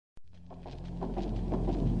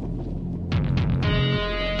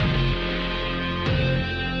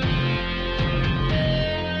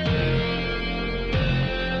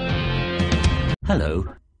Hello.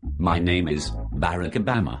 My name is Barack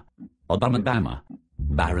Obama. Obama Bama.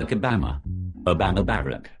 Barack Obama. Obama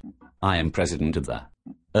Barack. I am president of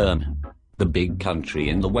the big country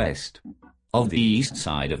in the west. Of the east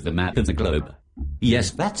side of the map of the globe.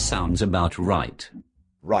 Yes, that sounds about right.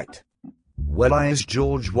 Right. Well, I is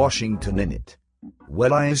George Washington in it.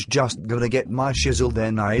 Well, I is just gonna get my shizzle,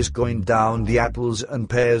 then I is going down the apples and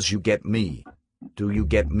pears, you get me? Do you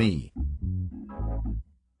get me?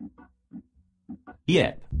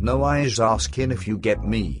 Yep. No, I is asking if you get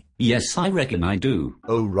me. Yes, I reckon I do.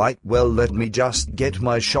 Oh right, well let me just get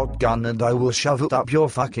my shotgun and I will shove it up your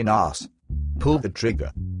fucking ass. Pull the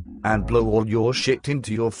trigger. And blow all your shit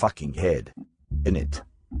into your fucking head. In it.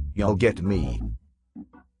 You'll get me.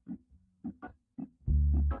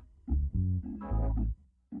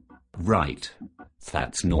 Right.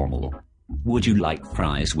 That's normal. Would you like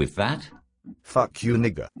fries with that? Fuck you,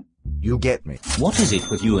 nigga. You get me. What is it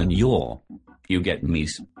with you and your... You get me?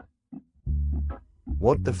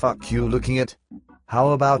 What the fuck you looking at?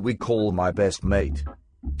 How about we call my best mate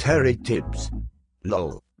Terry Tibbs?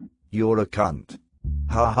 Lol. You're a cunt.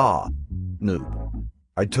 Ha ha. Noob.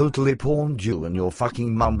 I totally pawned you and your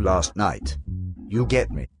fucking mum last night. You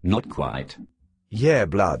get me? Not quite. Yeah,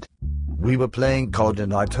 blood. We were playing COD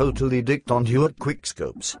and I totally dicked on you at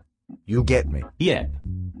Quickscopes. You get me? Yep.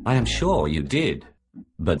 I am sure you did.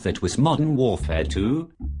 But that was Modern Warfare 2.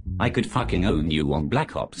 I could fucking own you on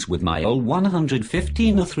Black Ops with my old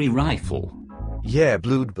 115-03 rifle. Yeah,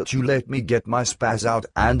 blood, but you let me get my spaz out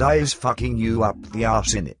and I is fucking you up the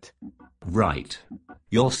arse in it. Right.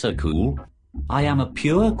 You're so cool. I am a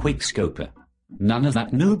pure quickscoper. None of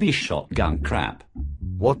that newbie shotgun crap.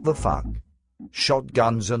 What the fuck?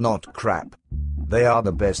 Shotguns are not crap. They are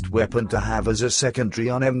the best weapon to have as a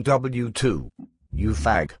secondary on MW2. You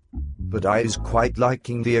fag. But I is quite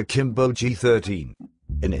liking the Akimbo G13.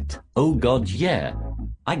 In it. Oh god, yeah.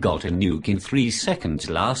 I got a nuke in 3 seconds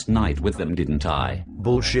last night with them, didn't I?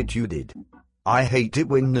 Bullshit, you did. I hate it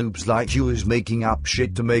when noobs like you is making up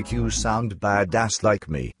shit to make you sound badass like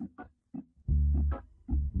me.